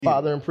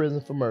Father in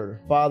prison for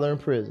murder. Father in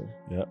prison.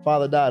 Yep.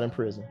 Father died in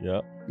prison.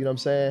 Yep. You know what I'm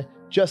saying?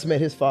 Just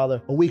met his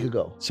father a week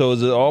ago. So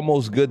is it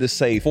almost good to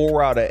say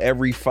 4 out of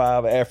every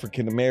 5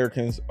 African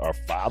Americans are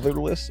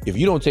fatherless? If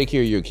you don't take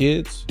care of your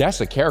kids,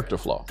 that's a character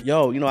flaw.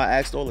 Yo, I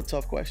asked all the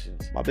tough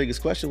questions. My biggest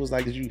question was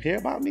like, did you hear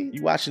about me?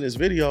 You watching this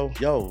video?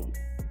 Yo,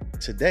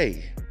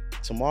 today,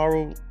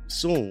 tomorrow,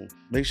 soon,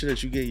 make sure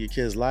that you get your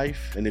kids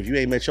life. And if you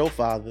ain't met your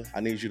father,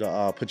 I need you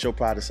to put your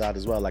pride aside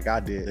as well, like I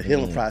did. The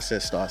healing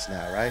process starts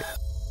now, right?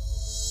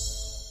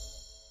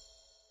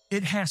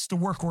 It has to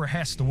work or it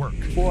has to work.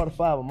 4 out of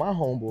 5 of my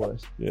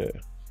homeboys,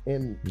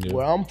 and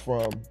where I'm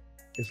from,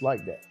 it's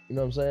like that. You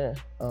know what I'm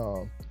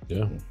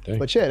saying?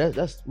 But yeah,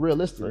 that's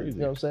realistic. Crazy. You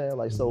know what I'm saying?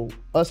 Like, so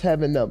us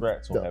having the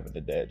Congrats on having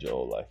the dad your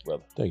whole life,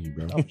 brother. Thank you,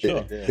 bro. I'm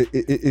sure.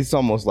 It's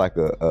almost like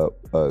a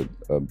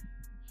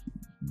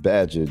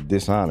badge of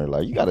dishonor.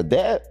 Like, you got a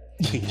dad?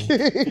 I think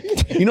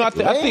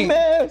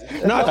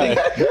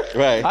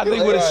right. I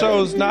think what it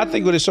shows. I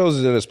think what it shows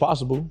is that it's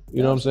possible.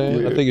 You know what I'm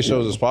saying? I think it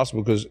shows it's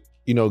possible because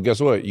guess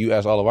what? You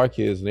ask all of our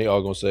kids, and they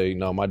all gonna say,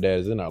 "No, my dad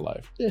is in our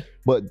life." Yeah.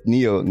 But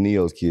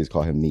Neo's kids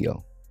call him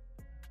Neo.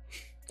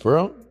 For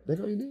real? They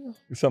go, you Neo?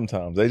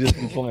 Sometimes they just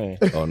be playing.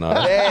 Oh no,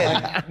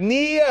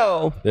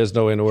 Neo. there's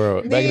no way in the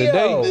world. Back in the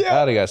day,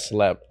 I'd have got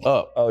slapped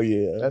up. Oh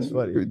yeah, That's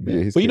funny.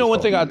 Yeah, But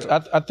one thing I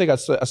think I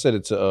said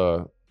it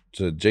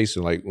to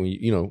Jason, like when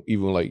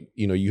even like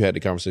you had the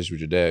conversation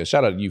with your dad.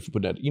 Shout out to you for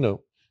putting that,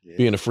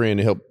 being a friend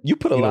to help. You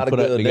put a lot of put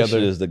good that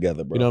initiatives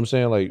together, bro. You know what I'm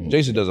saying? Like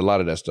Jason does a lot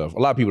of that stuff. A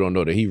lot of people don't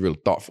know that he's real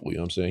thoughtful. You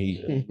know what I'm saying?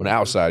 He on the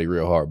outside he's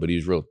real hard, but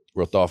he's real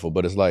thoughtful.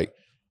 But it's like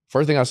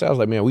first thing I said, I was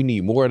like, man, we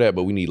need more of that,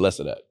 but we need less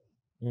of that.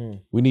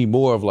 We need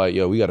more of like,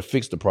 we got to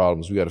fix the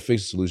problems, we got to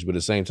fix the solution, but at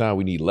the same time,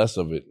 we need less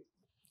of it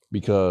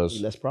because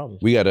less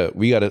problems. We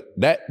gotta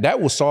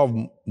that will solve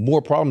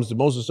more problems than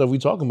most of the stuff we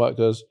talking about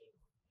because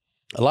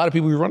a lot of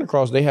people we run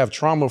across, they have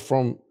trauma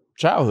from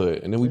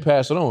childhood and then we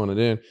pass it on and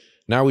then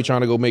now we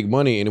trying to go make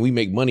money and we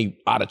make money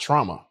out of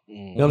trauma. You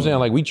know what I'm saying?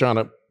 Like we trying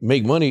to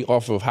make money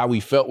off of how we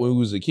felt when we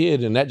was a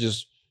kid and that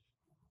just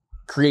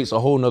creates a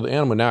whole nother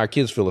animal. Now our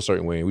kids feel a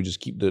certain way and we just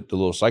keep the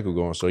little cycle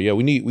going. So yeah,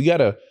 we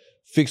gotta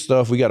fix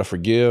stuff, we gotta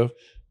forgive,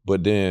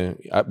 but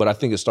I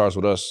think it starts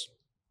with us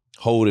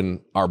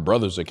holding our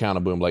brothers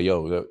accountable. I'm like,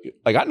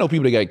 like I know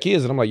people that got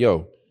kids and I'm like,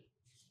 you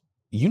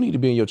need to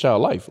be in your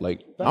child's life.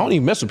 Like I don't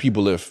even mess with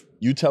people if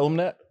you tell them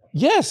that.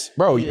 Yes,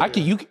 bro.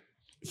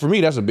 For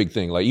me, that's a big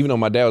thing. Like even though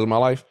my dad was in my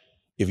life,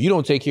 if you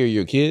don't take care of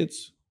your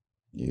kids,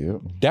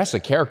 that's a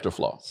character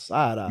flaw.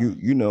 Side eye.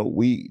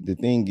 The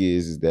thing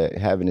is that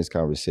having this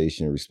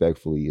conversation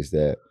respectfully is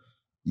that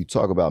you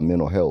talk about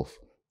mental health,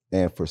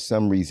 and for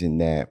some reason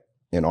that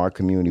in our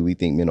community we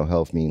think mental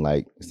health mean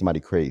like somebody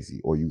crazy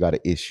or you got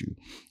an issue,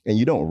 and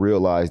you don't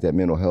realize that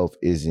mental health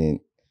isn't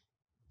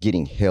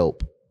getting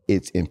help.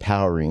 It's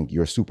empowering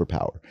your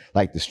superpower.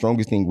 Like the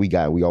strongest thing we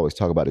always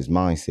talk about is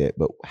mindset,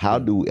 but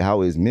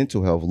how is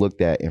mental health looked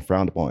at and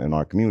frowned upon in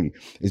our community?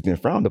 It's been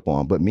frowned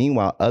upon, but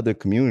meanwhile, other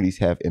communities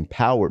have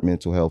empowered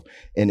mental health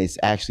and it's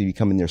actually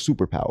becoming their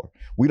superpower.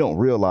 We don't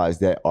realize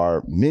that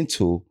our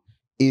mental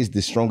is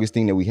the strongest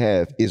thing that we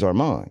have is our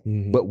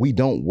mind, but we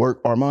don't work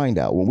our mind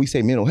out. When we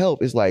say mental health,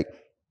 it's like,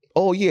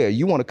 oh yeah,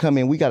 you want to come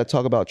in, we got to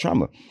talk about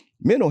trauma.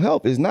 Mental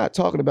health is not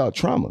talking about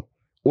trauma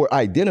or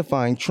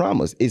identifying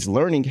traumas. It's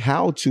learning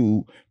how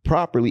to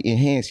properly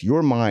enhance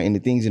your mind and the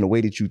things in the way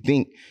that you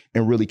think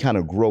and really kind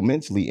of grow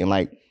mentally. And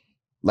like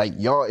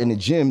y'all in the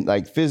gym,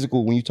 like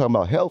physical, when you talk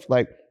about health,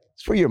 like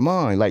it's for your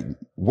mind, like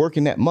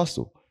working that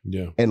muscle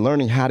and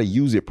learning how to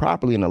use it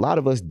properly. And a lot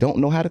of us don't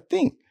know how to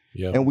think.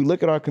 Yeah. And we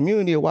look at our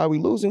community and why we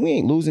losing. We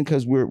ain't losing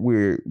because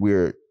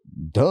we're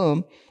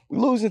dumb. We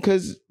losing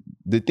because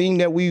the thing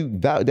that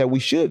we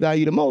should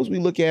value the most, we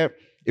look at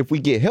if we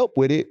get help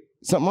with it,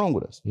 something wrong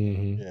with us.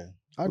 Yeah.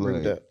 I agree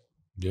with that.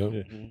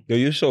 Yeah. Yo,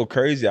 you're so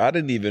crazy. I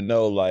didn't even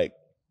know like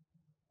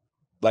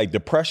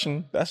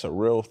depression, that's a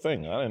real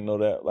thing. I didn't know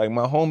that. Like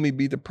my homie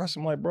be depressed.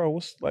 I'm like, bro,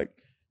 what's like,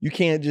 you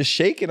can't just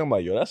shake it. I'm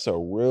like, yo, that's a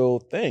real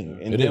thing.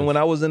 And then when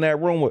I was in that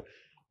room with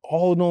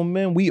all them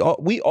men, we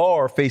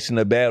are facing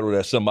a battle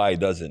that somebody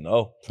doesn't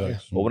know. But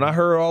when I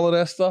heard all of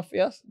that stuff,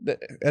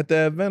 at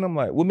the event, I'm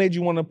like, what made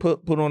you want to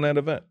put on that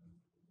event?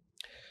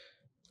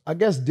 I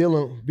guess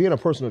being a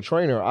personal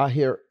trainer, I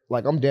hear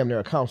like I'm damn near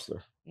a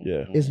counselor.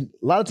 Yeah. It's a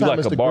lot of times like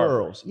it's the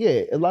barber. girls.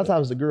 Yeah. A lot of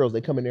times the girls,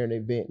 they come in there and they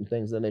vent and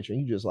things of that nature.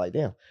 And you just like,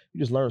 damn, you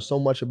just learn so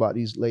much about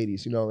these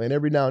ladies, And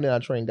every now and then I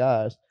train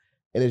guys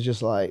and it's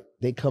just like,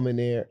 they come in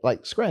there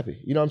like Scrappy,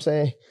 you know what I'm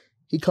saying?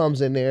 He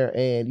comes in there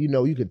and,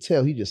 you could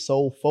tell he just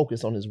so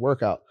focused on his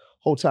workout.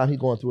 Whole time he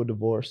going through a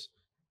divorce.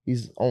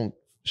 He's on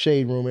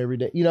shade room every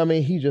day. You know what I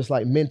mean? He just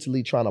like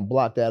mentally trying to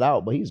block that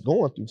out, but he's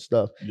going through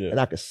stuff and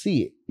I could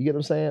see it. You get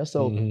what I'm saying?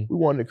 So we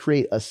wanted to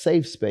create a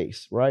safe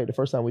space, right? The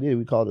first time we did it,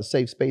 we called it a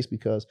safe space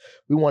because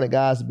we wanted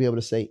guys to be able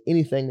to say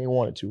anything they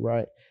wanted to,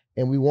 right?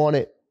 And we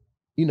wanted,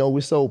 we're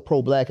so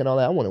pro-black and all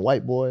that. I wanted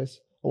white boys.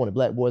 I wanted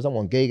black boys. I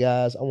want gay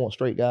guys. I want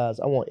straight guys.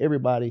 I want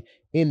everybody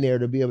in there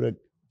to be able to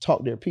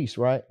talk their piece,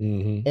 right?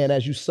 And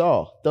as you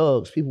saw,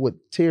 thugs, people with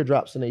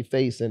teardrops in their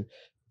face and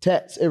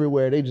tats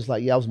everywhere. They just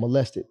like, yeah, I was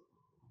molested.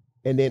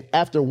 And then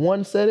after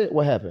one said it,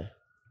 what happened?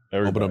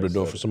 Open up the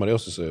door said for it. somebody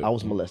else to say it. I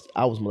was molested.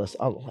 I was molested.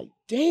 I was like,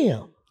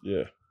 damn.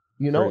 Yeah.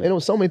 You know, Crazy. and it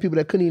was so many people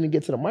that couldn't even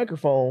get to the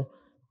microphone.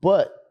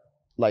 But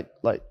like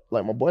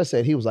my boy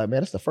said, he was like,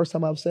 man, that's the first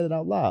time I've said it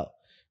out loud.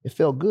 It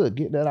felt good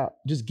getting that out,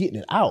 just getting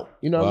it out.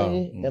 You know what I Wow.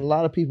 mean? And a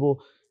lot of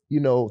people, you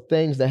know,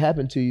 things that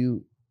happen to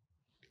you,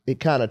 it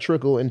kind of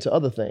trickle into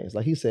other things.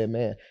 Like he said,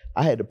 man,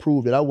 I had to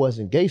prove that I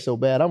wasn't gay so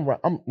bad. I'm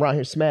around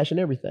here smashing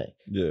everything.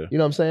 Yeah. You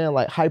know what I'm saying?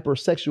 Like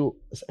hypersexual,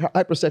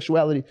 I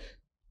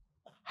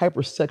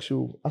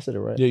said it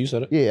right. Yeah, you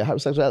said it. Yeah,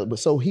 hypersexuality. But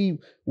so he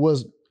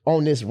was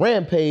on this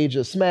rampage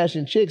of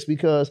smashing chicks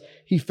because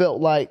he felt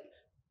like,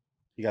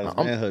 He got his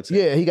manhood.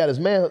 yeah, he got his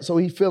manhood. So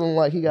he feeling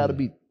like he got to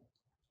be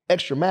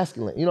extra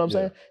masculine. You know what I'm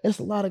saying? There's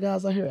a lot of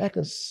guys out here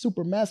acting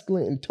super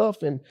masculine and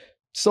tough and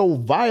so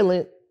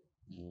violent.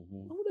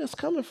 Where that's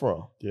coming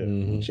from? Yeah.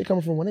 Mhm. Shit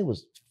coming from when they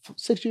was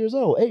 6 years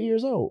old, 8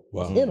 years old.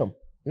 Wow. It's in them.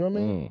 You know what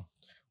I mean? Mm.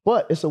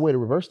 But it's a way to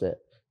reverse that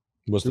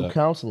What's through that?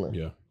 counseling.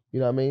 Yeah. You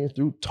know what I mean?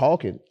 Through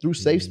talking, through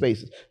safe Mhm.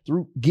 spaces,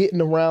 through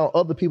getting around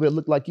other people that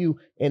look like you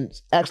and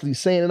actually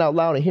saying it out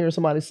loud and hearing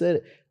somebody say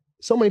it.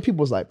 So many people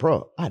was like,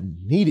 bro, I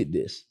needed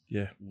this.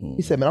 Yeah.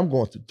 He said, man, I'm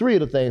going through 3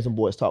 of the things them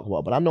boys talk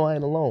about, but I know I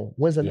ain't alone.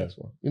 When's the Yeah. next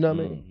one? You know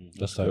what I mean?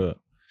 That's Good.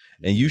 tight.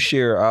 And you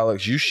share,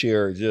 Alex, you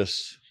share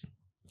just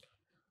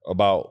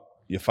about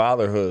your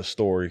fatherhood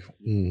story.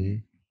 Mm-hmm.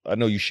 I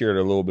know you shared it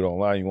a little bit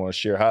online. You want to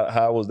share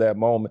how was that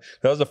moment?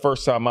 That was the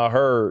first time I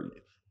heard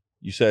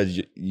you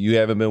said you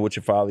haven't been with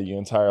your father your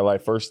entire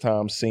life. First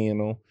time seeing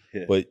him,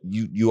 Yeah. but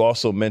you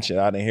also mentioned,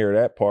 I didn't hear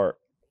that part,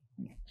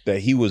 that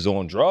he was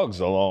on drugs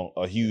along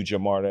a huge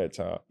amount at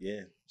that time.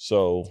 Yeah.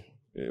 So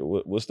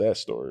what's that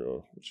story?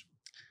 Or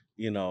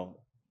You know,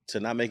 to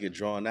not make it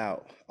drawn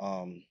out,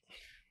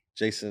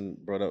 Jason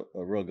brought up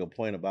a real good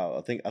point about,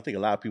 I think a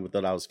lot of people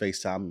thought I was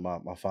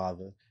FaceTiming my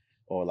father,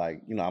 or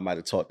like, you know, I might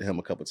have talked to him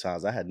a couple of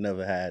times. I had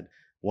never had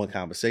one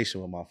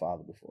conversation with my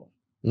father before.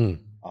 Mm.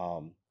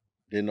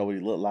 Didn't know what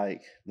he looked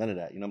like, none of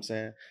that, you know what I'm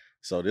saying?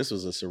 So this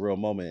was a surreal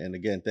moment. And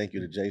again, thank you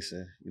to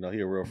Jason. You know, he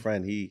a real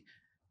friend.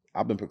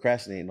 I've been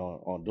procrastinating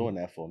on doing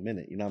that for a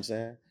minute, you know what I'm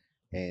saying?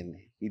 And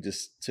he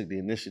just took the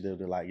initiative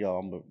to like, yo,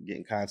 I'm gonna get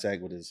in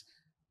contact with his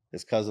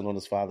cousin on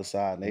his father's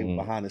side. And they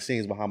behind the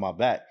scenes, behind my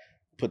back,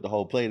 put the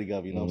whole play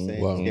together, you know what I'm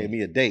saying? Wow. Just gave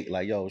me a date,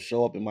 like, yo,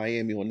 show up in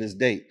Miami on this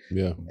date.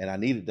 Yeah. And I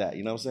needed that,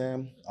 you know what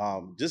I'm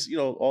saying? Just, you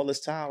know, all this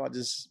time, I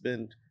just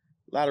been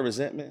a lot of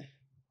resentment.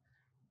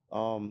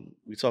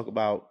 We talk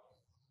about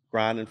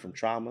grinding from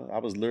trauma. I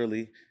was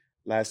literally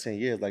last 10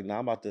 years, like, nah,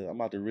 I'm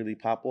about to really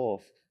pop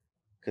off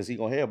because he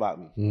gonna hear about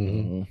me.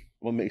 Mm-hmm. I'm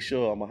gonna make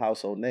sure I'm a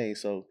household name.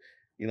 So,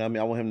 you know what I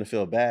mean? I want him to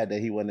feel bad that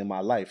he wasn't in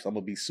my life. So I'm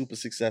gonna be super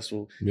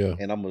successful. Yeah.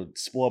 And I'm gonna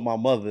spoil my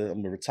mother. I'm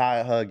gonna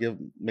retire her,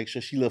 make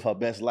sure she live her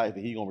best life,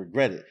 and he gonna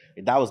regret it.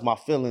 And that was my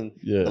feeling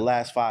the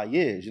last 5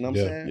 years. You know what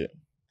I'm saying? Yeah.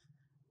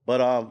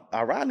 But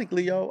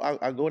ironically, yo,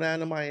 I go down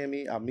to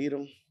Miami, I meet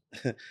him.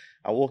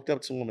 I walked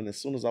up to him, and as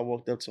soon as I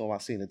walked up to him, I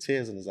seen the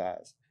tears in his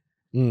eyes.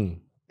 Mm.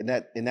 And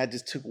that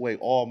just took away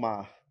all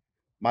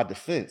my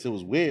defense. It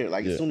was weird.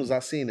 Like as soon as I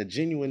seen the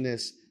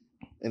genuineness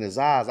in his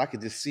eyes, I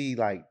could just see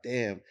like,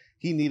 damn,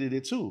 he needed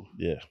it too.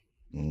 Yeah.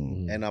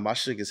 Mm. And I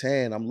shook his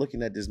hand. I'm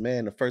looking at this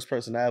man, the first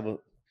person I ever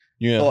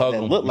You didn't thought hug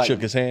that him? looked You like shook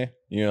me. his hand?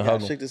 You didn't Yeah, I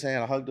hug him? shook his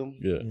hand, I hugged him.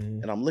 Yeah.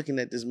 And I'm looking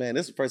at this man.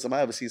 This is the first time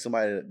I ever see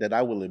somebody that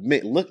I will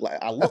admit look like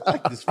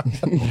this.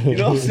 You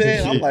know what I'm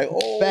saying? I'm like,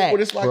 oh, Fact,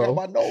 this is where I got bro.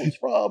 my nose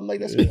from. Like,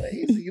 that's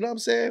crazy. You know what I'm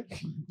saying?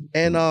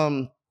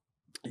 And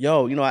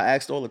yo, you know, I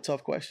asked all the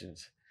tough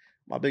questions.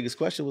 My biggest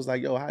question was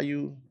like, yo,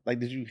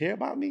 did you hear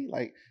about me?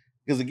 Like,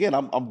 because again,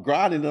 I'm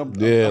grinding. I'm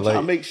trying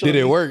to make sure. did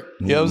it work?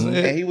 You know what I'm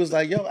saying? And he was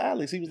like, yo,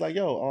 Alex, he was like,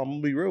 yo, I'm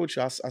gonna be real with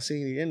you. I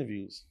seen your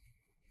interviews.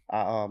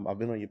 I've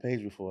been on your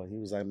page before. He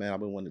was like, man, I've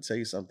been wanting to tell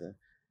you something.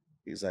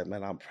 He's like,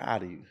 man, I'm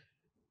proud of you.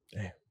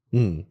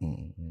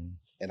 Mm.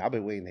 And I've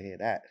been waiting to hear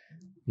that.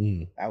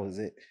 Mm. That was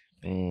it.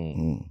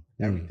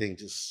 Everything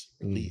just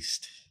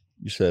released.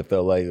 You said it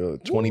felt like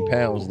 20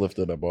 pounds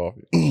lifted up off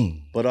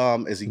you. But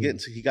as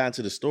he got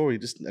into the story,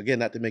 just again,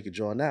 not to make it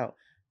drawn out,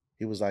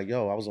 he was like,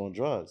 yo, I was on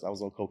drugs. I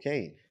was on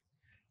cocaine.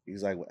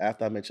 He's like, well,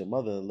 after I met your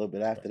mother, a little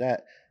bit after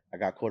that, I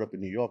got caught up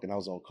in New York and I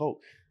was on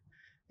coke.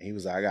 And he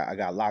was like, I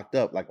got locked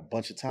up like a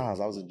bunch of times.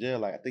 I was in jail,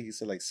 like I think he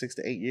said like 6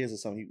 to 8 years or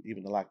something, he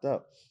even locked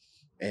up.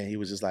 And he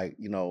was just like,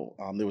 you know,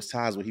 there was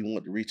times where he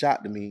wanted to reach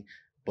out to me,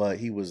 but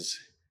he was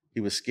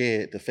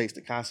scared to face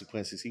the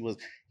consequences.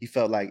 He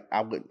felt like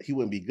he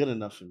wouldn't be good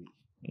enough for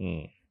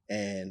me.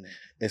 And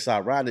it's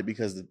ironic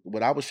because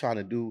what I was trying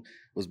to do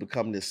was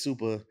become this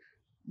super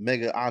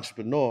mega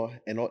entrepreneur,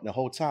 and the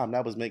whole time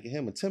that was making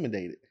him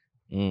intimidated.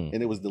 And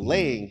it was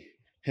delaying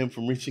him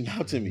from reaching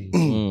out to me.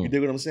 You dig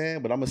what I'm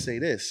saying? But I'm gonna say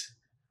this.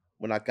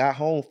 When I got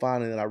home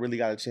finally and I really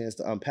got a chance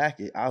to unpack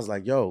it, I was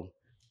like, yo,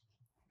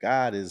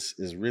 God is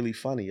really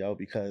funny, yo,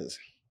 because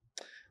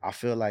I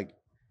feel like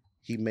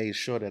he made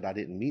sure that I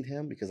didn't meet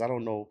him, because I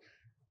don't know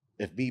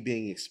if me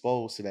being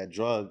exposed to that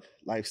drug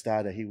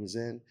lifestyle that he was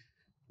in,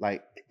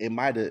 like it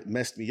might have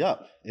messed me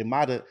up.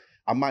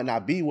 I might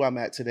not be where I'm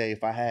at today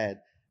if I had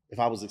if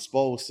I was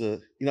exposed to, you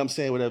know what I'm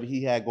saying, whatever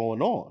he had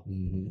going on.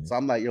 Mm-hmm. So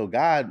I'm like, yo,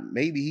 God,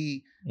 maybe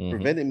he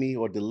prevented me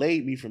or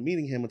delayed me from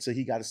meeting him until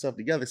he got his stuff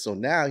together. So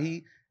now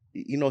he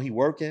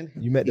working.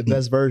 You met the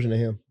best version of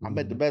him. I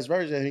met the best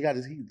version. And he got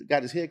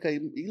his haircut.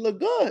 He looked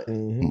good.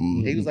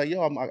 Mm-hmm. He was like,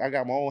 yo, I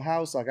got my own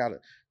house. I got a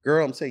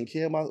girl. I'm taking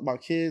care of my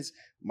kids,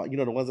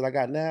 the ones that I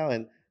got now.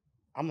 And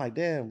I'm like,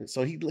 damn.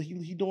 So he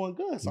doing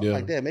good. So I'm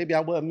like, damn, maybe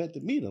I wasn't meant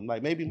to meet him.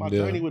 Like maybe my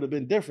journey would have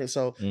been different.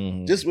 So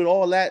just with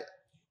all that,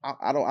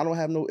 I don't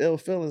have no ill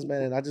feelings,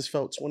 man. And I just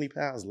felt 20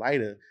 pounds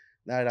lighter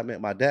now that I met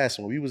my dad.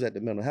 So when we was at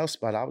the mental health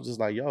spot, I was just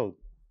like, yo,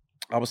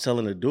 I was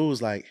telling the dudes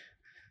like,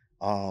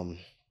 I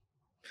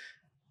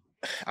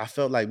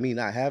felt like me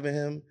not having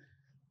him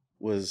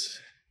was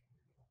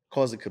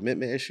causing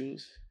commitment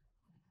issues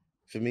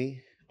for me.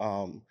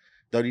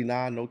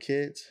 39, no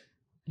kids.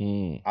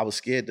 I was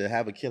scared to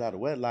have a kid out of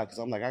wedlock because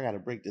I'm like, I got to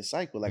break this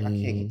cycle. Like, I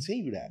can't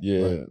continue that.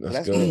 Yeah, so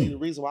that's really the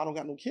reason why I don't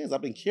got no kids.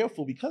 I've been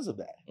careful because of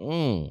that.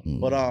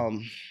 But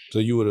so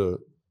you would have.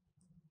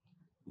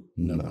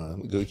 No,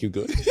 good, keep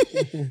good.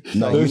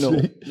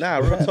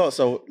 No, real talk.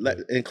 So, like,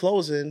 in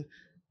closing,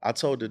 I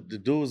told the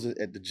dudes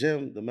at the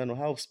gym, the mental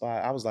health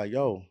spot, I was like,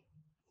 yo,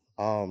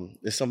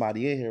 there's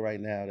somebody in here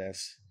right now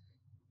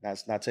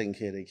that's not taking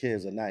care of their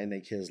kids or not in their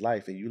kid's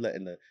life, and you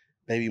letting the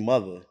baby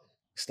mother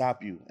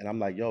stop you. And I'm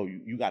like, yo,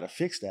 you got to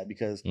fix that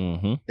because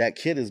that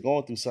kid is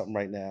going through something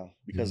right now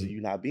because of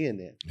you not being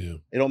there. Yeah.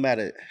 It don't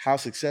matter how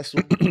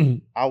successful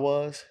I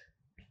was.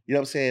 You know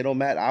what I'm saying? It don't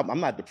matter. I'm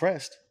not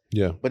depressed.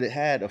 Yeah. But it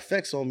had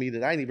effects on me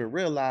that I didn't even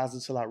realize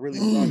until I really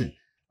started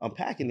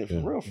unpacking it for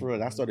real.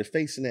 And I started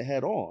facing it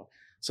head on.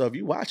 So if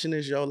you watching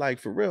this, yo, like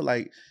for real,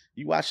 like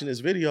you watching this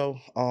video,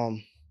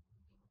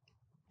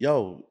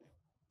 yo,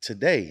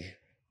 today,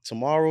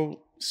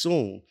 tomorrow,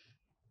 soon,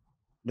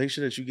 make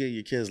sure that you get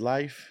your kid's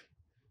life.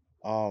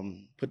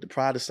 Put the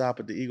pride aside,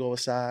 put the ego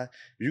aside.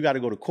 If you got to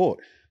go to court,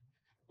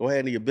 go ahead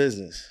and do your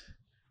business.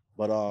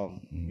 But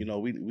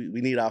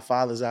we need our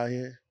fathers out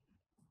here.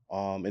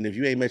 And if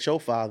you ain't met your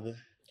father,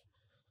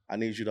 I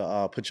need you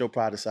to put your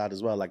pride aside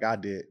as well, like I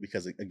did,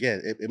 because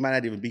again, it might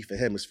not even be for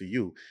him; it's for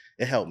you.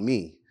 It helped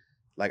me.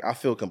 Like I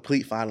feel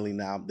complete finally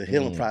now. The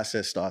healing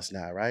process starts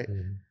now, right?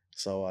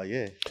 So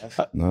yeah.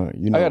 I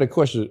got a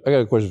question. I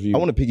got a question for you. I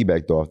want to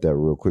piggyback off that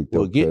real quick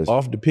though. Well, get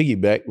off the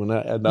piggyback when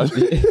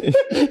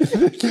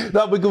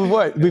no,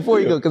 but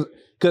before you go,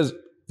 because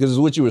it's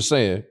what you were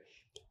saying.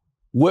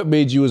 What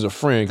made you as a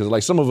friend? Because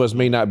like some of us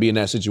may not be in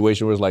that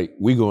situation where it's like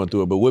we going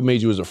through it, but what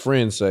made you as a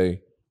friend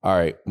say, "All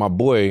right, my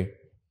boy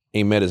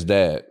ain't met his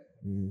dad,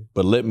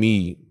 but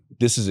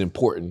this is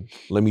important.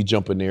 Let me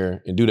jump in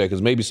there and do that."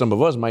 Because maybe some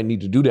of us might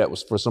need to do that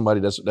for somebody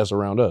that's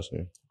around us.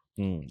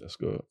 That's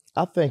good.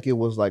 I think it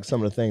was like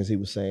some of the things he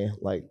was saying,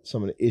 like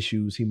some of the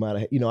issues he might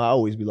have. I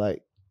always be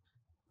like,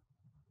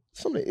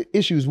 some of the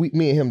issues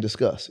me and him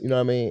discuss. You know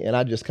what I mean? And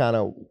I just kind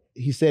of,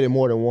 he said it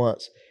more than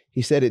once.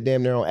 He said it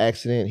damn near on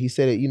accident. He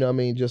said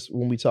it, just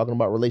when we talking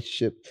about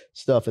relationship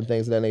stuff and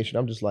things of that nature.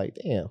 I'm just like,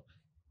 damn,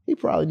 he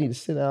probably need to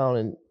sit down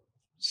and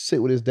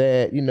sit with his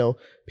dad.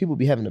 People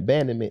be having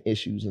abandonment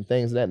issues and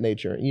things of that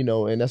nature,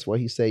 and that's why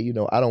he say,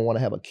 I don't want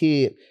to have a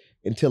kid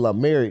until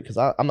I'm married because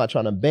I'm not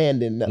trying to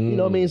abandon nothing, you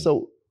know what I mean?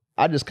 So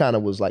I just kind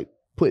of was like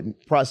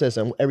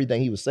processing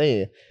everything he was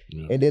saying.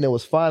 Yeah. And then it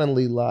was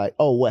finally like,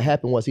 oh, what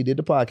happened was he did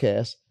the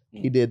podcast.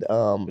 He did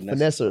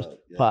Vanessa's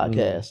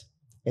podcast.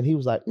 And he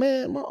was like,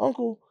 man, my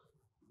uncle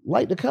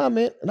liked the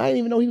comment and I didn't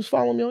even know he was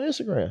following me on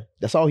Instagram.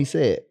 That's all he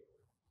said.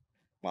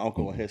 My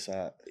uncle on his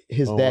side.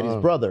 His daddy's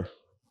brother.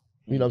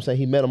 You know what I'm saying?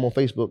 He met him on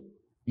Facebook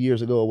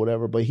years ago or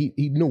whatever, but he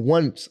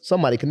knew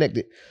somebody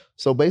connected.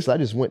 So basically I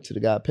just went to the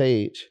guy's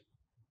page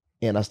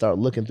and I started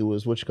looking through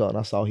his and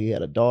I saw he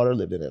had a daughter,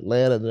 lived in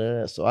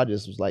Atlanta. So I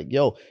just was like,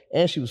 yo,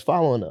 and she was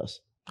following us.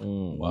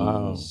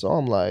 Wow. So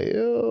I'm like,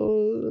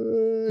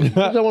 yo,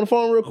 jump on the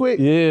phone real quick.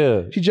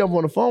 Yeah. She jumped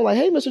on the phone like,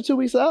 hey, Mr. 2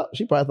 Weeks Out.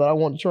 She probably thought I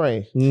wanted to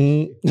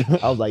train.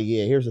 I was like,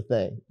 yeah, here's the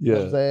thing. You know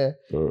what I'm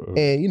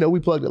saying? And, we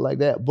plugged it like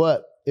that.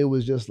 But it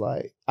was just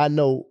like, I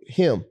know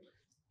him.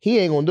 He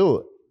ain't going to do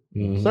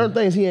it. Certain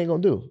things he ain't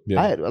going to do.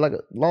 Yeah. I had like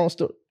a long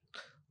story.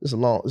 It's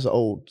an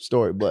old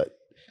story, but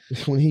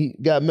when he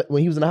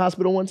was in the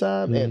hospital one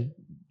time and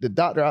the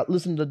doctor, I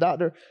listened to the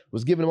doctor,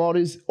 was giving him all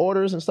these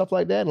orders and stuff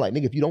like that. And like,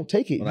 nigga, if you don't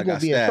take it, you're going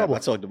to be in trouble. I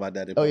talked about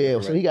that. Oh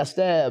yeah. So he got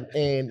stabbed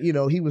and,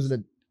 he was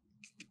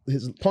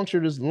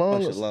punctured his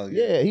lung.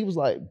 Yeah. He was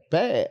like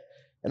bad.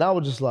 And I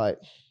was just like,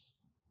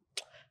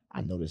 I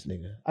know this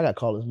nigga. I got to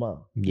call his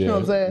mom. You know what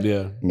I'm saying?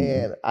 Yeah.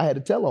 And I had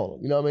to tell on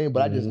him, you know what I mean?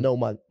 But I just know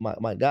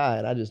my guy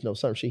and I just know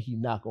certain shit he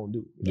not going to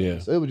do. Yeah.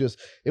 So it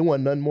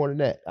wasn't nothing more than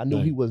that. I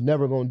knew he was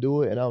never going to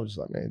do it. And I was just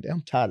like, man,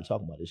 I'm tired of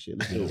talking about this shit.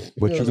 Let's do it.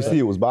 But you can see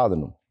it was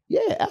bothering him.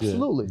 Yeah,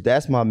 absolutely.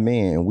 That's my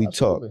man. And we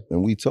talk.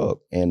 And we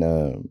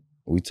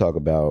talk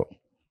about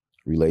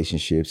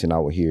relationships and I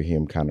would hear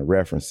him kind of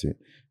reference it.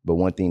 But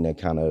one thing that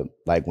kind of,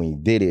 like when he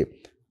did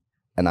it,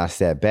 and I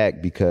sat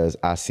back because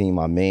I seen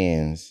my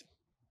man's,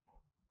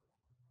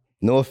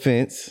 no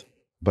offense,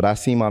 but I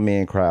seen my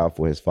man cry out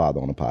for his father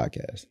on the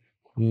podcast.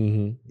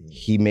 Mm-hmm.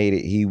 He made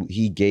it.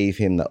 He gave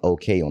him the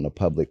okay on the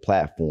public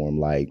platform.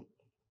 Like,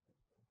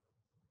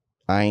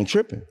 I ain't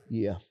tripping.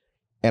 Yeah.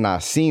 And I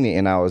seen it,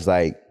 and I was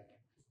like,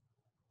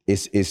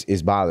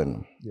 it's bothering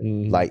him.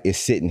 Mm-hmm. Like, it's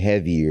sitting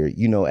heavier.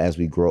 You know, as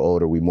we grow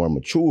older, we more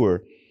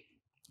mature,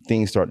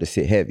 things start to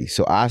sit heavy.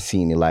 So I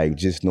seen it, like,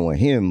 just knowing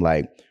him,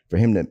 like, for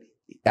him to,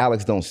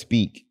 Alex don't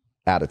speak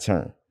out of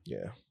turn.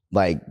 Yeah.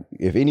 Like,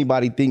 if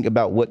anybody think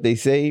about what they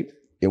say,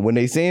 and when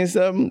they saying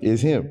something,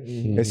 it's him.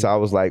 Mm-hmm. And so I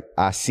was like,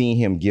 I seen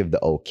him give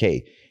the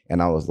okay.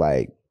 And I was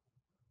like,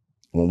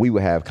 when we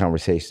would have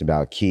conversations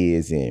about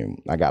kids,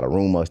 and I got a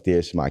room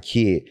upstairs for my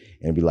kid,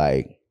 and be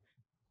like,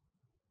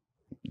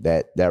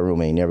 that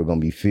room ain't never gonna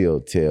be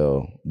filled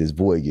till this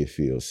void get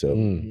filled. So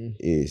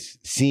it's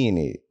seeing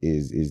it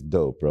is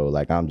dope, bro.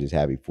 Like, I'm just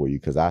happy for you,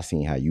 because I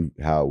seen how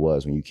it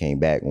was when you came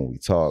back, when we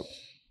talked,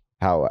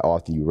 how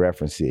often you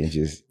reference it, and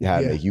just how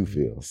it make you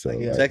feel. So Like,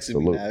 like, texting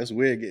me salute. now. It's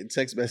weird getting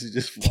text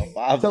messages from my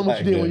father. Tell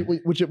me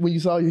what you did when you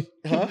saw you.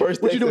 Huh?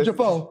 First, what you do with your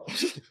phone? I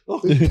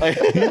was like,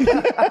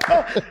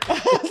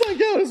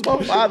 yo, this is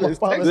my father's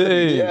texting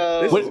me.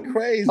 Hey. This is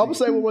crazy. I'm gonna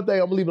say one more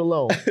thing. I'm gonna leave it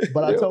alone.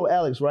 But I told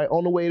Alex, right,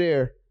 on the way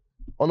there,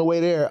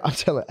 I'm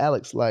telling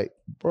Alex, like,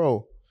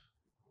 bro,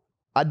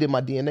 I did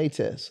my DNA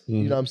test.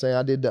 You know what I'm saying?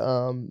 I did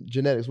the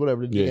genetics,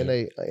 whatever, the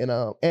DNA in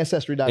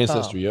Ancestry.com.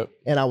 Ancestry, yep.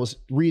 And I was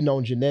reading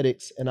on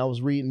genetics, and I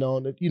was reading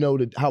on,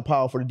 how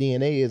powerful the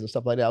DNA is and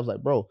stuff like that. I was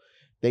like, bro,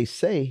 they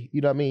say,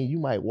 you know what I mean? You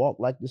might walk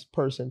like this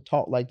person,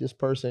 talk like this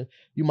person.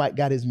 You might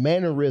got his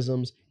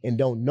mannerisms and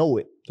don't know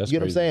it. That's you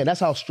know what I'm crazy. saying? That's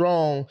how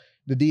strong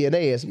the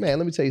DNA is. Man,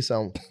 let me tell you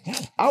something.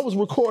 I was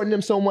recording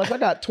them so much. I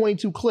got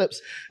 22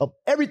 clips of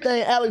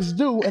everything Alex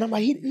do, and I'm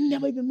like, he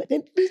never even met.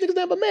 These niggas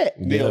never met.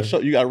 Yeah.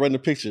 You gotta run the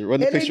picture. Run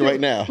the And they picture do- right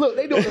now. Look,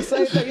 they doing the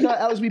same thing. You know how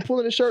Alex be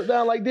pulling his shirt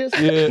down like this?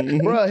 Yeah.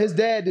 Bruh, his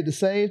dad did the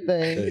same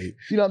thing.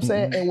 You know what I'm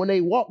saying? And when they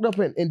walked up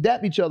and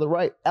dapped each other,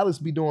 right, Alex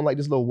be doing like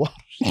this little waddle.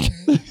 He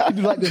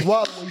do like this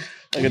waddle.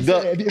 Like a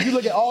duck. If you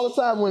look at all the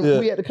time when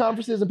we at the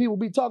conferences and people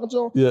be talking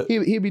to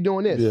him, he'd be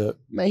doing this. Yeah.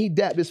 Man, he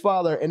dapped his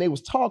father and they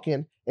was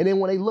talking, and then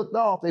when they looked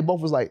off, they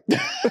both was like,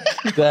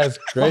 That's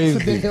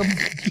crazy. damn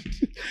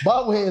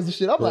bobble hands and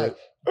shit. I'm like,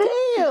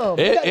 damn.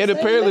 And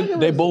apparently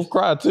they both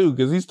cried too,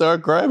 because he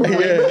started crying.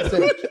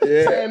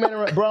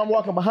 Bro, I'm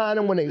walking behind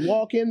him when they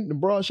walk in. The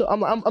bro,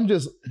 I'm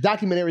just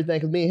documenting everything,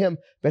 because me and him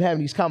been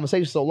having these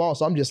conversations so long.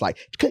 So I'm just like,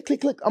 click,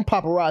 click, click. I'm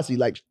paparazzi,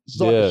 like,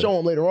 so I can show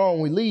him later on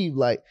when we leave.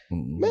 Like,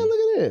 man,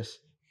 look at this.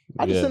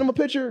 I just sent him a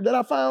picture that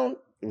I found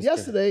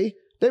yesterday,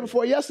 day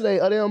before yesterday,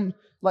 of them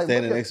like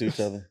standing next to each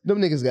other. Them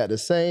niggas got the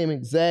same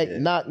exact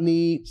knock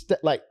knee,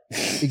 like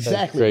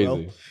exactly,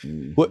 bro.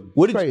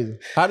 What did Crazy.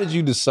 How did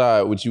you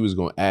decide what you was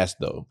gonna ask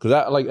though? Because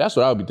that's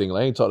what I would be thinking.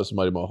 Like, I ain't talked to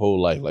somebody my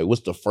whole life. Like,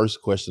 what's the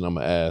first question I'm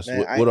gonna ask?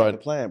 Man, I ain't got a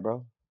plan,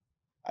 bro.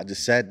 I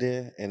just sat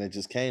there and it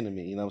just came to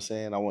me. You know what I'm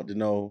saying? I want to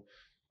know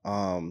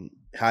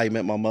how he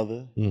met my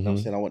mother. You know what I'm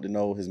saying? I want to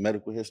know his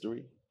medical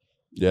history.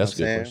 Yeah, that's a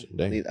good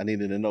question. I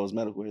needed to know his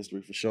medical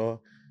history for sure.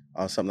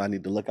 Something I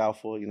need to look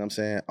out for. You know what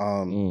I'm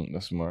saying?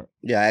 That's smart.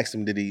 Yeah, I asked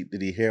him, did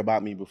he hear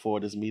about me before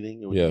this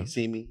meeting? Or did he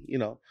see me? You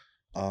know,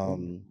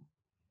 and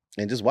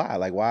just why?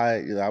 Like, why?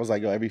 You know, I was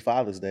like, yo, every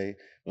Father's Day,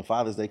 when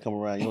Father's Day come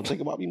around, you don't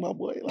think about me, my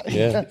boy. Like,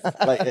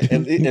 like,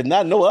 and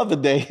not no other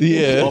day.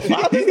 Yeah. On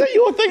Father's Day,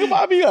 you don't think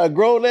about me, a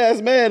grown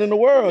ass man in the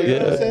world. You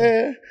know what I'm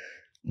saying?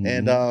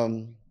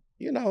 And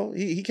you know,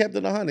 he kept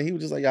it 100. He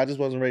was just like, I just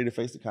wasn't ready to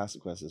face the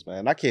consequences,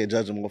 man. I can't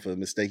judge him off of a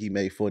mistake he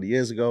made 40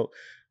 years ago.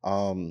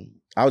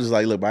 I was just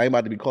like, look, bro, I ain't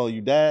about to be calling you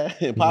dad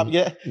and pop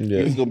yet.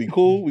 It's gonna be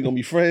cool. We're gonna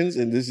be friends,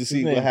 and let's just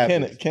see what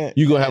happens.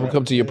 You gonna have him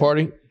come to your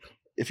party?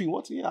 If you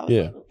want to,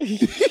 yeah.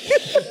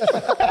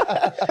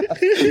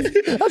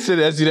 I should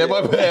ask you that.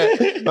 My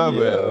bad. My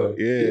bad.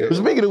 Yeah. But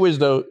speaking of which,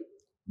 though,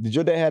 Did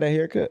your dad have that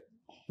haircut?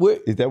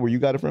 what, Is that where you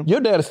got it from? your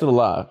dad is still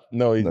alive.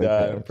 No, he No,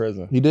 died he in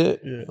prison. He did?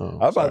 Yeah. Oh,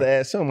 I was about to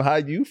ask him, how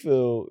you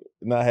feel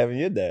not having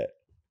your dad?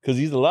 Because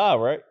he's alive,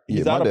 right?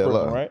 He's my out of dad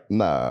prison, alive. right?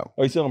 Nah,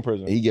 Or he's still in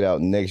prison? he get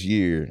out next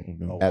year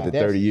after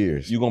 30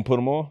 years. You gonna put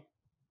him on?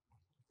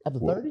 After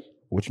 30?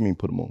 What you mean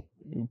put him on?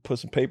 You put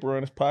some paper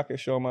in his pocket,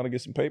 show him how to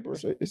get some paper?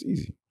 It's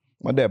easy.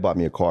 My dad bought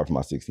me a car for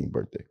my 16th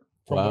birthday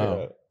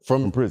Wow.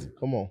 from From prison.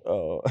 Come on.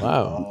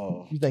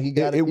 wow. You think he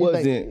got it? It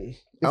wasn't.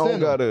 I don't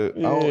gotta.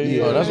 I don't,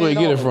 Yeah, Oh, that's where you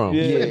get it from.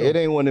 Yeah, it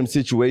ain't one of them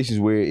situations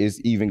where it's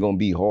even gonna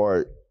be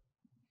hard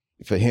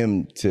for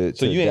him to.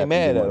 So you ain't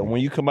mad at him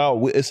when you come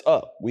out? It's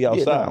up. We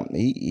outside.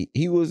 Yeah,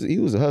 he was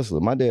a hustler.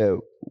 My dad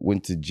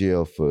went to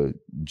jail for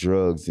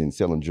drugs and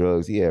selling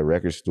drugs. He had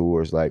record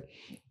stores. Like,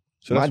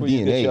 So that's my where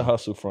you get DNA. your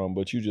hustle from,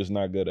 but you just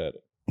not good at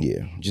it.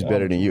 Yeah, just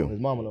better than you His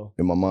mama though.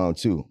 and my mom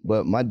too.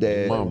 But my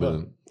dad,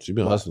 She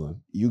been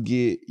hustling. you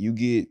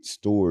get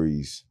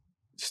stories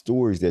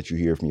that you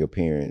hear from your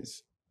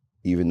parents,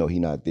 even though he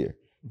not there.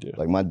 Yeah.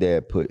 Like, my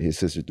dad put his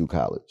sister through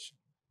college,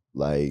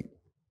 like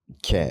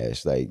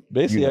cash, like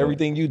Basically you know.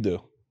 everything you do.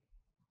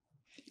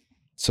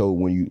 So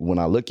when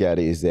I look at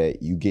it, is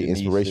that you get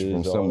inspiration from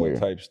Nieces, all that somewhere.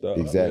 type stuff.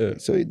 Exactly. Yeah.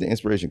 So the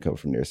inspiration comes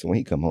from there. So when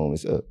he come home,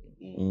 it's up.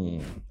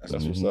 That's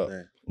That's what's up.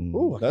 up.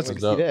 Ooh, That's that's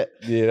what's see up. that.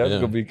 Yeah, that's Yeah.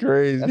 gonna be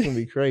crazy. That's gonna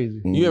be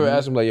crazy. You ever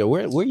ask him like, yo,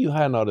 where you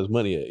hiding all this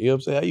money at? You know what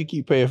I'm saying? How you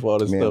keep paying for all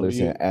this Man, stuff?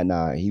 listen,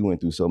 and he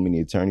went through so many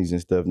attorneys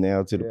and stuff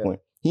now to the Yeah. point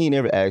he ain't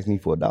never asked me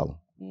for $1.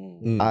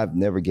 Mm. I've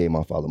never gave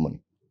my father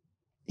money.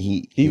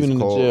 He Even his in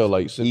the calls, jail,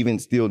 like even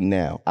still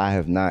now, I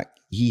have not.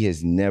 He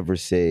has never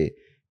said,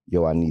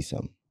 "Yo, I need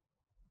something."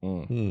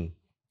 Mm.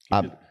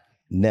 I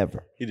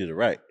never. He did it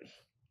right.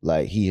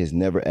 Like he has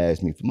never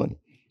asked me for money.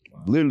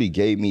 Literally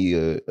gave me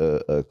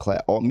a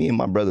class. Me and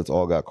my brothers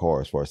all got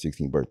cars for our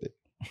 16th birthday.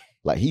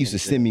 Like he used to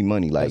send me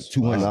money, like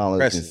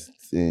 $200.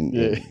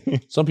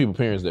 And Some people,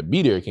 parents that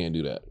be there can't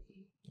do that.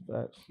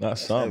 Not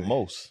some,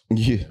 most.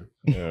 yeah.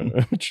 Yeah.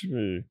 What you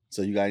mean?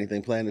 So you got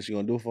anything planned that you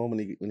gonna do for him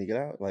when he get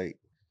out? Like,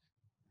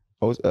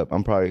 Oh, what's up?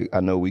 I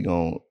know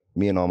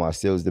me and all my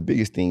sales. The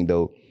biggest thing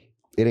though,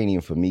 it ain't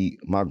even for me.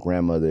 My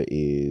grandmother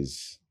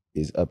is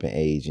up in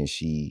age and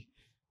she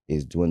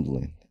is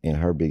dwindling. And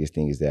her biggest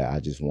thing is that I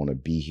just want to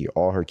be here.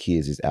 All her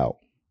kids is out.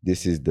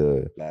 This is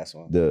the last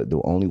one.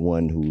 the only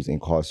one who's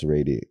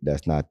incarcerated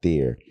that's not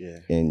there. Yeah.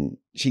 And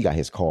she got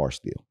his car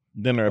still.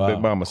 Dinner at Wow. Big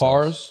Mama's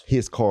Cars?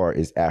 His car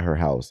is at her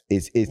house.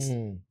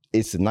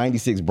 It's a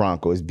 96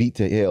 Bronco. It's beat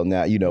to hell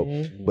now, you know.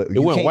 But It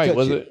you wasn't can't white, touch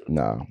was it? it?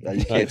 No. No,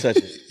 you can't touch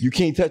it. You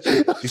can't touch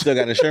it. You still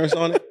got insurance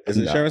on it? Is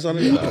Nah. insurance on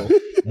it? No.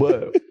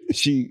 But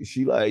she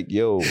like,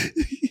 yo,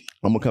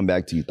 I'm gonna come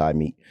back to you, thigh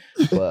meat.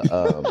 But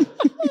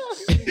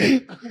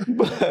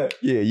but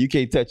yeah, you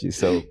can't touch it.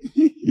 So,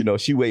 you know,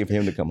 she waiting for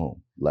him to come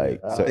home.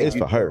 Like, so it's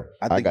for her.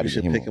 I think gotta you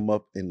should get pick home. him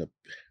up in the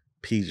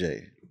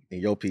PJ, in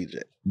your PJ.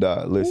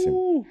 Nah,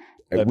 listen.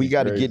 That'd We be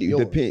gotta crazy. get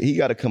it. He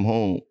gotta come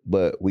home,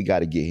 but we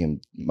gotta get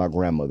him. My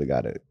grandmother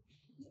gotta.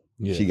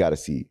 Yeah. She gotta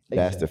see.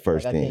 That's the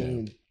first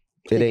thing.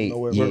 It him ain't.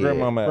 nowhere. Yeah, Where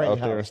grandmama at? Friend Out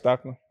there in house.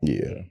 Stockton?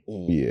 yeah,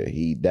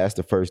 yeah. That's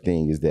the first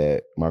thing is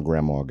that my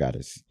grandma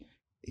gotta.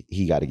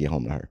 He gotta get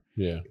home to her.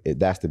 Yeah.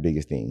 That's the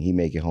biggest thing. He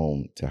make it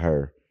home to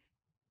her.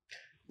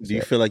 Do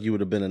you feel like you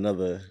would have been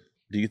another?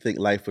 Do you think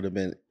life would have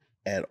been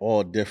at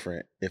all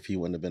different if he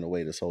wouldn't have been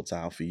away this whole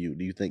time for you?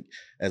 Do you think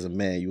as a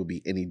man you would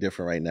be any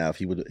different right now if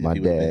he would? My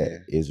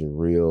dad is a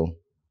real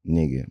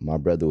nigga. My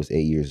brother was 8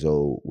 years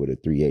old with a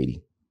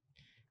 380.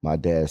 My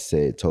dad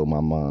told my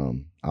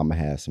mom, I'm gonna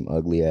have some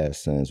ugly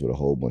ass sons with a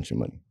whole bunch of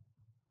money.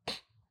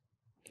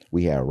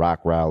 We had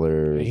rock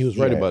rollers. And he was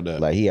right about that.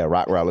 Like he had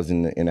rock rollers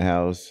in the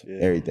house,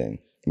 everything.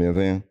 You know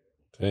what I'm saying?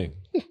 Dang.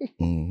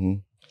 Mm-hmm.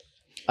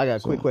 I got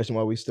a quick question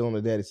while we still on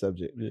the daddy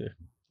subject. Yeah.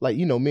 Like,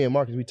 you know, me and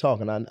Marcus, we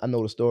talking. I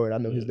know the story. And I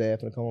know his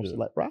dad finna come home. So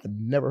like, bro, I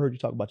never heard you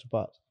talk about your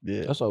pops.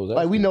 Yeah. That's what I was Like,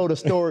 asking. we know the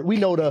story. We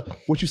know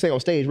what you say on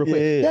stage real quick.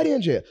 Yeah. Daddy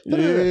in jail.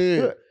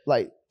 Yeah.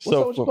 Like, what's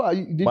So up with your for pops?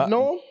 Did you my-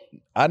 know him?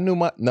 I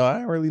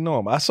didn't really know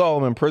him. I saw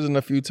him in prison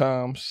a few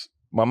times.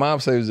 My mom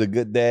said he was a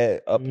good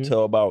dad up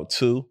until about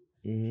 2.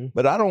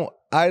 But I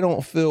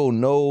don't feel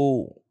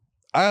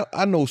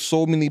I know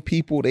so many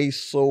people, they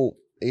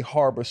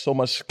harbor so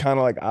much, kind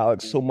of like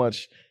Alex, so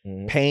much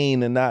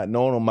pain and not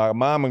knowing them. My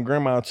mom and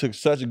grandma took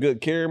such a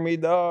good care of me,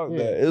 dog.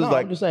 That it was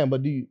like I'm just saying,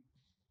 but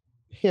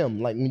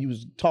like when you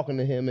was talking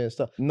to him and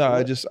stuff.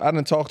 I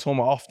didn't talk to him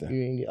often.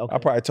 You ain't get, okay. I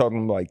probably talked to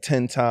him like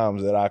 10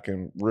 times that I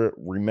can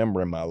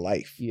remember in my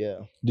life. Yeah.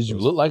 Did you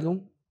look like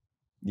him?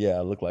 Yeah,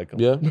 I look like him.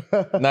 Yeah.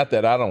 Not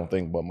that I don't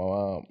think, but my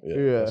mom.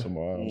 Yeah. That's what my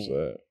mom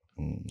said.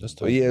 That's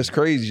tough. But yeah, it's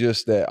crazy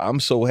just that I'm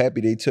so happy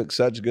they took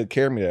such good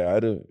care of me.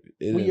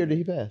 What year did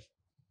he pass?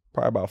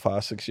 Probably about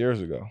 5-6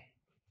 years ago.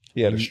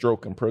 He had a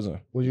stroke in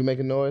prison. Was you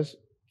making noise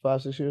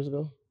 5-6 years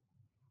ago?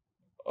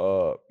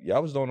 Yeah, I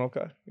was doing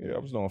okay. Yeah, I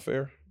was doing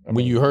fair.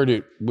 When you heard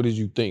it, what did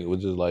you think?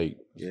 Was it like,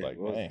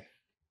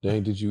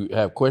 dang, did you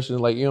have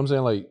questions? Like, you know what I'm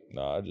saying? Like,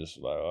 nah, I just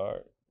like, all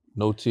right.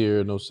 No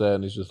tear, no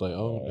sadness, just like,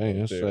 oh, dang,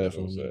 that's sad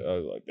for me. I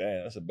was like,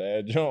 damn, that's a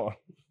bad joint.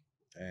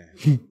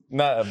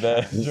 Not a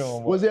bad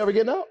joint. Was he ever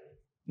getting out?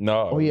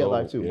 No. Oh, he had it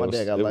was life too. over. My It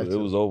dad got was- life It too.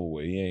 was over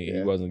with.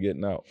 He wasn't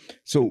getting out.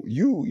 So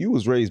you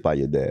was raised by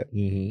your dad.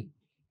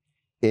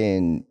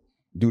 And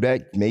do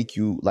that make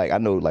you, like, I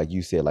know, like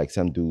you said, like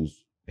some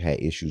dudes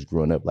had issues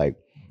growing up. Like,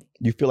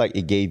 you feel like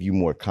it gave you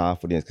more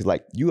confidence? Because,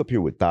 like, you up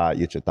here with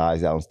get your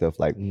thighs out and stuff.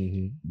 Like,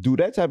 do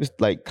that type of,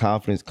 like,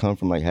 confidence come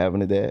from, like,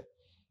 having a dad?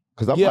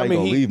 Because I'm probably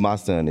going to leave my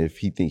son if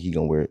he think he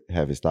going to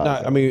have his thighs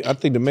out. I mean, I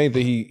think the main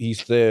thing he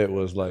said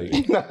was like,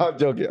 no, I'm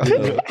joking.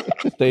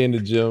 Stay in the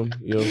gym.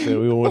 You know what I'm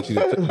saying? We don't want you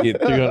to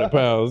get 300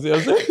 pounds. You know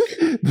what I'm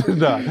saying?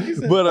 Nah.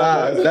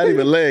 But it's not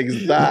even legs,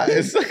 it's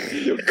thighs.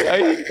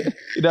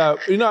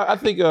 I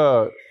think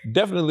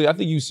definitely, I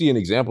think you see an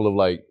example of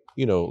like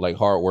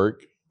hard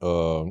work.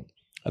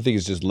 I think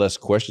it's just less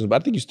questions,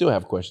 but I think you still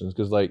have questions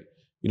because like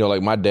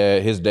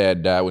his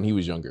dad died when he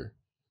was younger.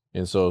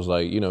 And so it's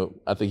like,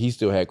 I think he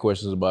still had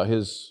questions about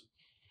his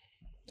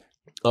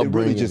upbringing. It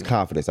really just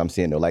confidence. I'm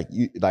saying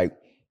though,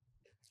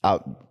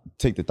 I'll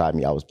take the thigh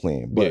meat I was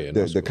playing, but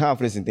the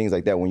confidence and things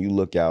like that. When you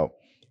look out,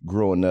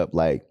 growing up,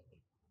 like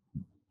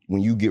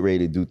when you get ready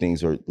to do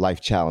things or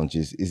life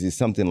challenges, is it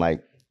something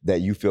like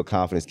that you feel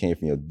confidence came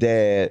from your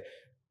dad?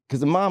 Because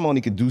the mom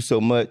only could do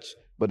so much,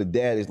 but the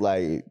dad is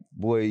like,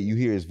 boy, you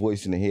hear his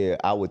voice in the head.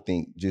 I would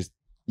think just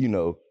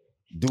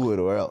do it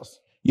or else.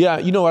 Yeah,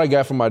 you know what I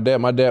got from my dad?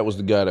 My dad was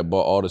the guy that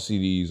bought all the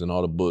CDs and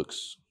all the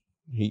books.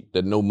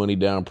 That no money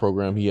down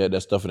program. He had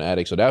that stuff in the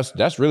attic. So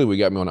that's really what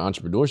got me on the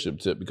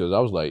entrepreneurship tip, because I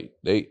was like,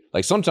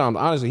 sometimes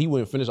honestly he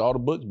wouldn't finish all the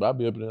books, but I'd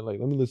be up there like,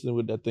 let me listen to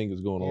what that thing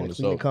is going on. And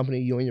so company,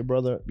 you and your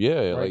brother.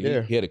 Yeah, right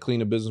like he had a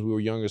cleaning business when we were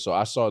younger, so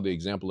I saw the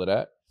example of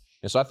that.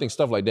 And so I think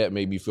stuff like that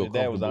made me feel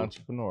comfortable. Dad was an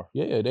entrepreneur.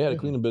 Yeah, they had a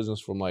cleaning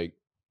business from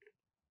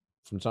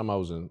the time I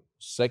was in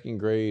 2nd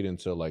grade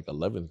until like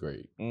 11th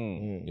grade.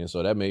 And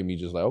so that made me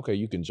just like, okay,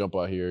 you can jump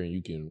out here and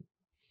you can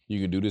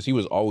do this. He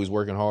was always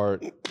working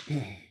hard.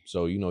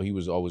 So, he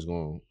was always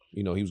going,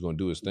 he was going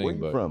to do his thing. Where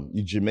you from?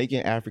 You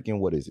Jamaican, African,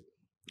 what is it?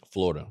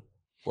 Florida,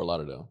 Fort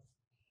Lauderdale.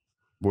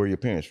 Where are your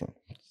parents from?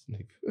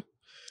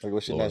 Like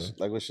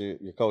what's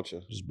your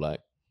culture? Just black.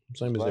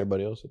 Same as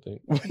everybody else, I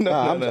think.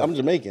 I'm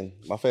Jamaican.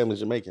 My family's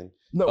Jamaican.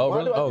 No, oh, why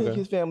really? do I think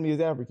his family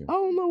is African? I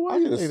don't know why I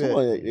you could have say that.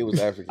 sworn it was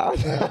African. I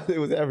thought it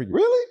was African.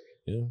 Really?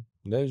 Yeah,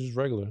 that's just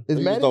regular. Is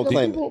You Maddie just don't them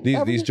claim it. people These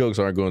African? jokes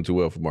aren't going too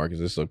well for Marcus.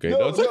 It's okay.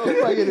 No,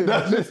 Don't- like it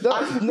is mixed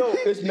up. No,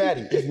 it's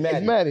Maddie. It's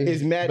Maddie. Maddie.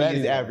 It's Maddie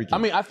is African. I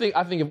mean, I think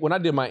if, when I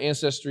did my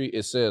ancestry,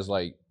 it says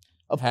like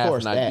Of half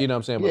course Ni- that. you know what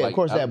I'm saying? Yeah, But of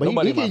course that. But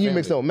nobody he in my getting you family-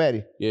 mixed up with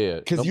Maddie. Yeah,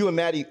 because you and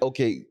Maddie,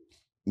 okay,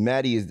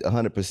 Maddie is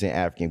 100%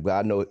 African, but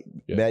I know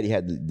Maddie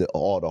had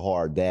all the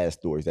hard dad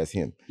stories. That's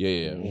him.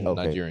 Yeah, Okay.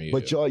 Nigerian. Yeah.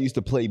 But y'all used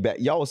to play back.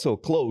 Y'all were so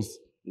close.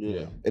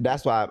 Yeah. And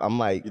that's why I'm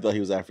like, You thought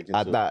he was African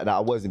I too. thought I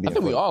wasn't I being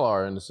think we funny. all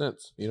are in a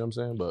sense. You know what I'm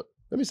saying? But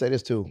Let me say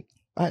this too.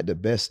 I had the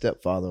best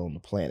stepfather on the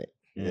planet.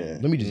 Yeah.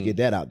 Let me just get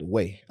that out the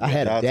way. I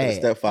had Shout a out to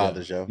the dad.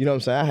 stepfathers, yo. You know what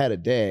I'm saying? I had a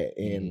dad.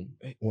 And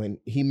when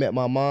he met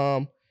my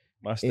mom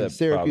My in stepfather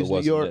Syracuse, New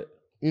wasn't York, it.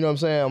 you know what I'm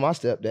saying? My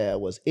stepdad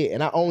was it.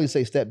 And I only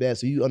say stepdad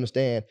so you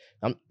understand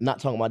I'm not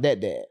talking about that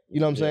dad.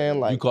 You know what I'm saying?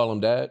 Like, you call him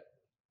dad?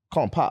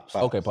 call him Pops.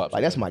 Pops. Okay, pops.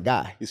 Like, that's my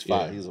guy. He's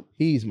fine. Yeah.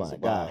 He's my It's a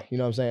guy. vibe. You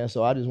know what I'm saying?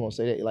 So I just want to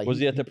say that. Like, Was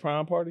he at the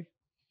prom party?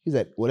 He's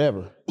at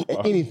whatever,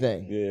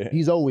 anything. Yeah.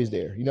 He's always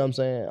there. You know what I'm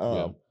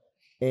saying?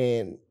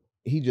 And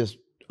he just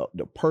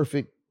the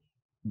perfect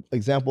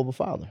example of a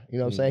father. You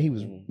know what I'm saying? He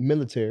was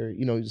military.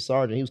 You know, he was a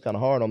sergeant. He was kind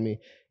of hard on me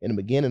in the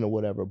beginning or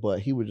whatever, but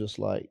he was just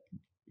like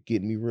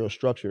getting me real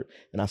structured.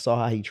 And I saw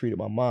how he treated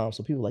my mom.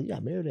 So people were like, you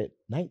got married at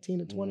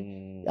 19 and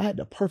 20? I had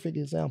the perfect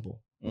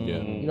example. Yeah.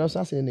 You know what I'm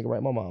saying? I seen a nigga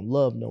write my mom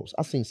love notes.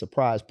 I seen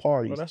surprise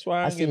parties. Well, that's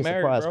why I I didn't get seen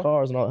married, surprise bro.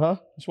 cars and all, huh?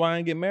 That's why I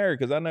didn't get married,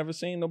 because I never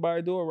seen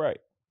nobody do it right.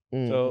 So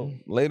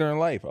Mhm. later in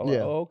life, I was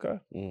Yeah. like, oh,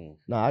 okay.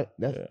 Nah,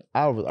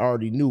 I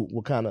already knew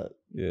what kind of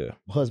Yeah.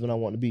 husband I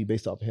wanted to be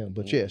based off of him.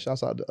 But yeah,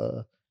 shouts out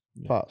to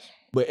Pops.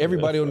 But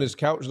everybody that's on this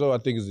couch, though, I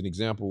think is an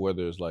example,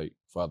 whether it's like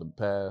father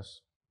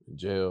passed, in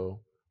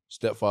jail,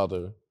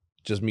 stepfather,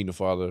 just meeting a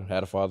father,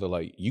 had a father.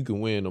 Like, you can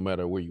win no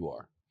matter where you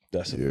are.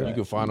 That's a You fact.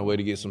 can find a way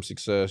to get some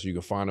success. You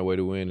can find a way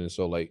to win. And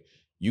so, like,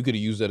 you could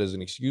have used that as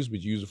an excuse,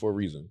 but you use it for a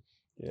reason.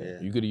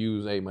 Yeah. You could have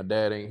used, hey, my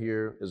dad ain't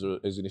here as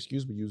an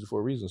excuse, but use it for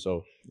a reason.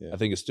 So I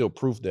think it's still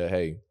proof that,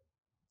 hey,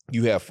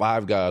 you have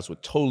 5 guys with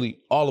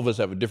all of us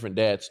have a different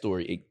dad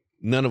story.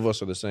 None of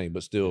us are the same,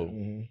 but still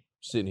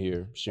sitting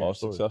here sharing All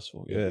stories.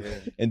 successful. Yeah.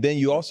 And then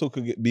you also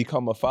could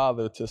become a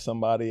father to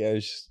somebody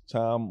as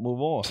time move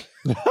on.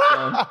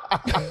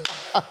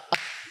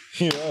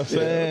 You know what I'm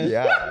saying?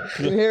 Yeah.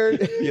 You hear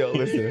it? Yo,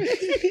 listen.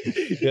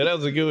 Yeah, that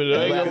was a good one.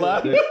 I ain't gonna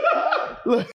lie.